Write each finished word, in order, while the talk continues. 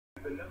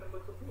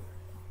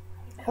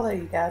Hello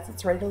you guys,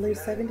 it's Ready to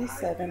Lose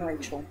 77,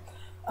 Rachel.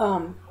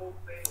 Kind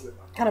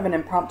of an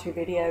impromptu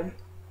video.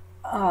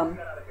 I'm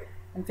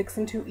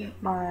fixing to eat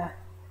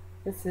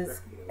this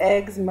is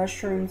eggs,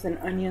 mushrooms, and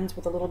onions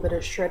with a little bit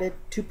of shredded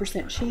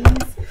 2% cheese.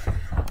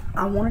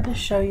 I wanted to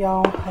show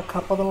y'all a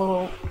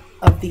couple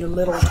of the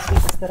little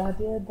tweaks that I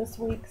did this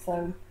week,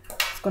 so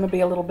it's going to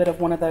be a little bit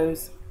of one of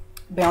those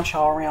bounce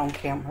y'all around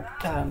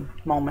camera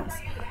moments.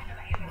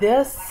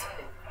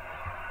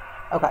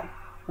 Okay.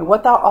 And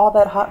what all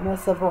that hot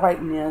mess of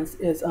writing is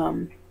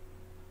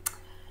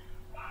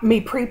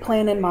me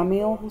pre-planning my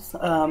meals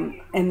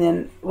and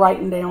then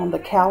writing down the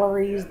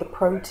calories, the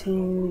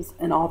proteins,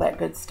 and all that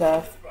good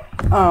stuff.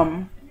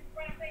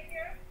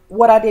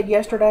 What I did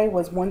yesterday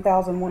was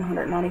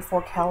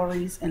 1,194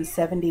 calories and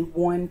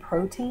 71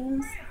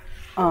 proteins.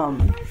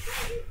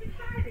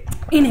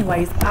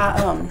 Anyways,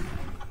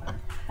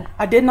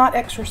 I did not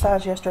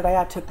exercise yesterday.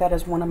 I took that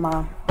as one of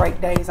my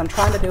break days. I'm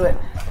trying to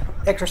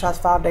exercise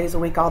 5 days a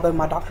week, although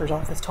my doctor's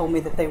office told me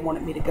that they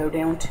wanted me to go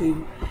down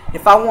to,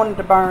 if I wanted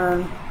to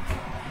burn,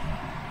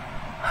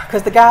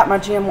 because the guy at my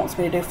gym wants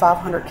me to do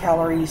 500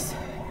 calories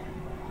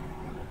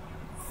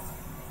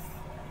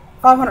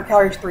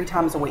 3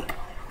 times a week,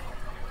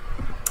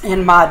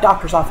 and my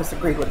doctor's office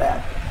agreed with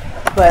that.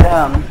 But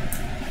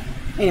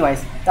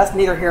anyways, that's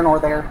neither here nor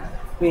there.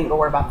 We ain't gonna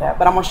worry about that.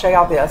 But I'm gonna show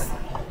y'all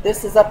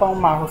this is up on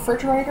my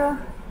refrigerator.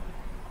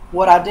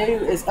 What I do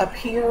is up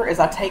here is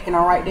I take and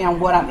I write down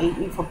what I'm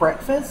eating for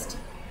breakfast,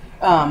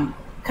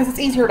 because it's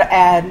easier to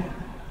add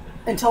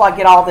until I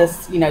get all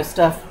this,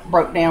 stuff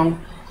broke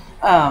down.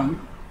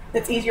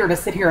 It's easier to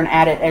sit here and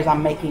add it as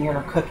I'm making it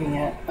or cooking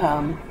it.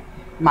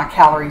 My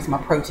calories, my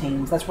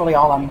proteins, that's really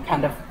all I'm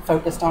kind of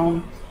focused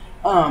on.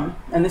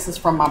 And this is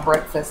from my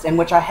breakfast, in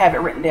which I have it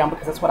written down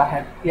because that's what I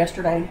had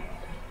yesterday.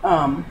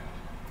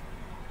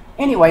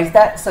 Anyways,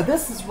 so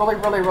this is really,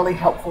 really, really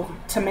helpful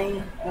to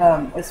me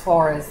as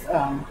far as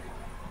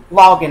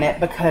logging it,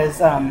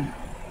 because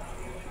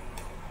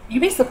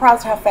you'd be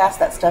surprised how fast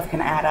that stuff can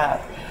add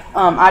up.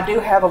 I do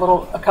have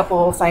a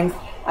couple of things.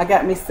 I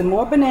got me some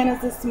more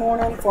bananas this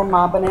morning for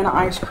my banana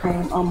ice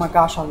cream. Oh my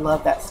gosh, I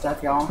love that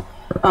stuff, y'all.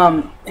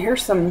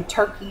 Here's some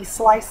turkey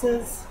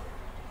slices.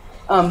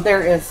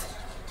 There is,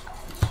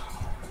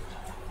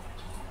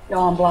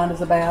 y'all, I'm blind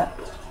as a bat.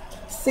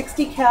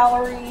 60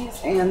 calories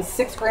and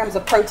 6 grams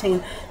of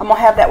protein. I'm gonna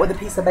have that with a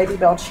piece of Baby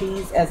Bell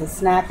cheese as a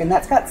snack, and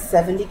that's got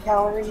 70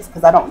 calories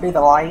because I don't do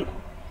the light.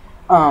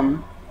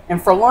 And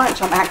for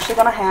lunch, I'm actually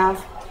gonna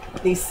have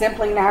these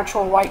Simply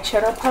Natural white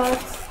cheddar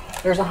puffs.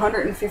 There's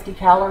 150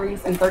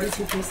 calories and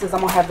 32 pieces. I'm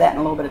gonna have that and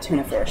a little bit of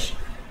tuna fish.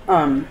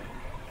 In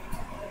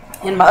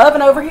my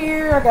oven over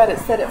here, I got it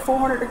set at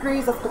 400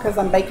 degrees. That's because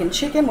I'm baking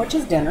chicken, which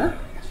is dinner.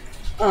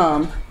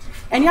 And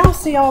y'all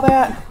see all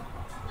that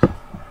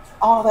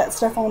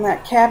stuff on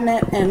that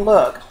cabinet, and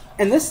look,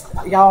 and this,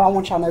 y'all, I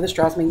want y'all to know this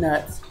drives me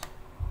nuts.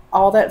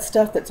 All that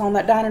stuff that's on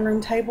that dining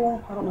room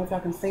table, I don't know if y'all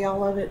can see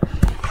all of it.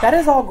 That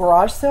is all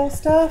garage sale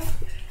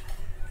stuff.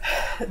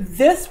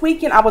 This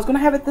weekend, I was going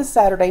to have it this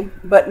Saturday,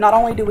 but not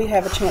only do we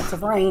have a chance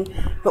of rain,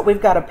 but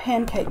we've got a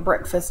pancake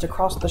breakfast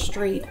across the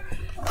street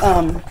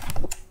in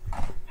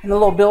a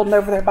little building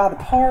over there by the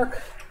park,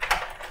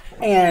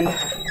 and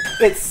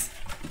it's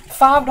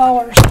 $5.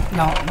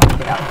 No, let me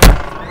get out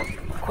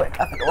quick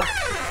out the door.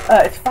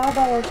 It's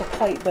 $5 a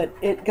plate, but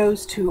it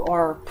goes to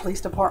our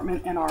police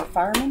department and our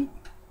firemen.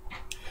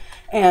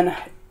 And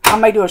I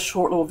may do a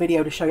short little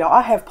video to show y'all.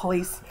 I have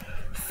police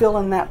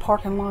filling that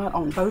parking lot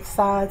on both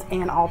sides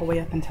and all the way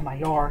up into my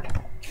yard.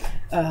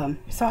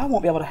 So I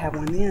won't be able to have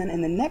one then.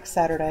 And then next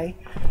Saturday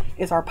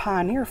is our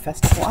Pioneer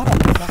Festival. I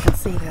don't know if I can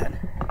see that.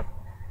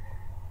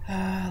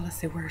 Let's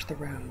see, where's the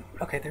road?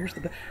 Okay,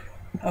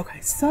 okay,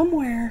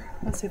 somewhere.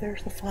 Let's see,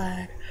 there's the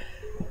flag.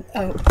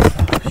 Oh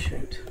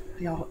shoot.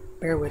 Y'all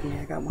bear with me,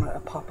 I got one to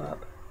pop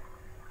up.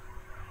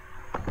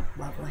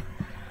 Lovely.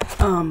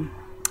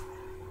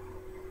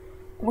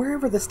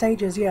 Wherever the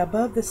stage is, yeah,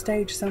 above the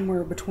stage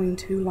somewhere between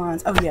 2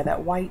 lines. Oh yeah,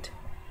 that white.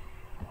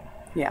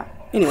 Yeah.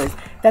 Anyways,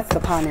 that's the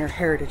Pioneer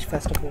Heritage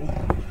Festival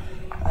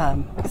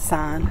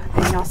sign.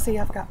 And y'all see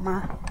I've got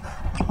my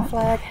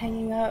flag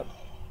hanging up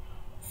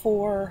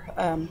for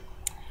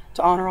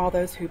to honor all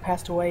those who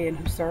passed away and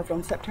who served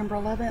on September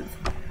 11th.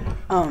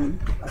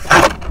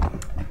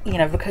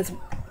 Because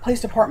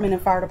police department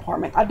and fire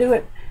department, I do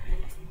it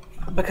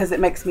because it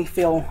makes me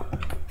feel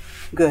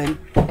good,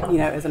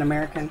 as an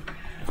American.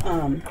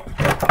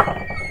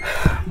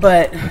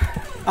 But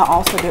I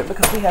also do it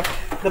because we have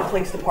the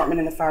police department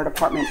and the fire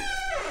department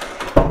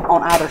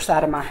on either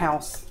side of my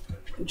house,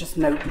 just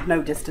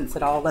no distance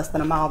at all, less than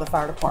a mile of the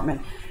fire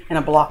department and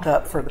a block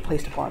up for the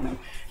police department.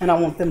 And I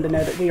want them to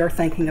know that we are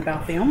thinking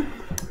about them.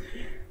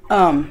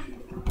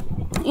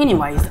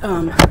 Anyways,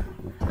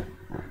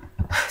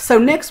 so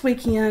this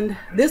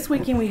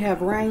weekend we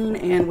have rain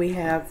and we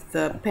have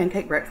the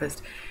pancake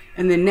breakfast.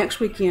 And then next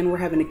weekend we're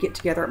having a get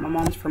together at my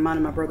mom's for mine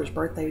and my brother's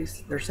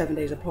birthdays. They're 7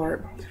 days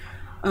apart.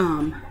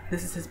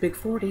 This is his big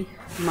 40,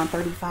 and I'm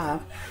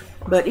 35.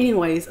 But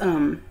anyways,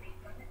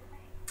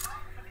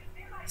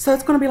 So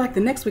it's going to be like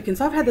the next weekend.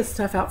 So I've had this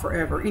stuff out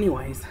forever.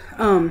 Anyways,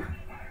 I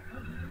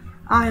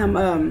am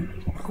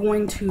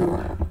going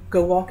to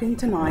go walking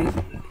tonight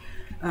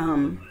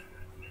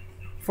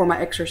for my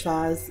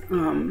exercise.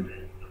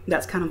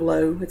 That's kind of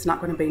low. It's not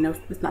going to be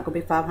it's not going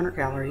to be 500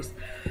 calories.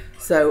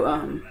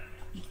 So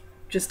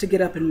just to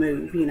get up and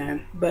move, you know.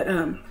 But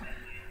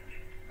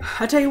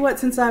I tell you what,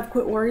 since I've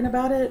quit worrying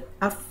about it,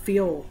 I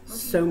feel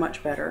so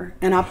much better.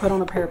 And I put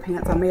on a pair of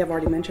pants. I may have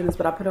already mentioned this,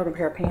 but I put on a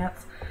pair of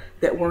pants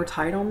that were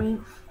tight on me,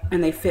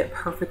 and they fit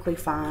perfectly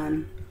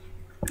fine.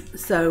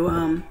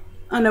 So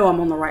I know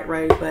I'm on the right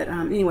road, but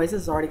anyways,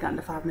 this has already gotten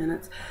to 5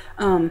 minutes.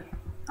 All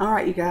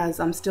right, you guys,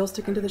 I'm still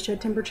sticking to the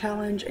Shedtember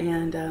challenge,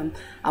 and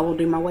I will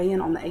do my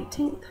weigh-in on the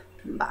 18th.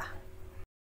 Bye.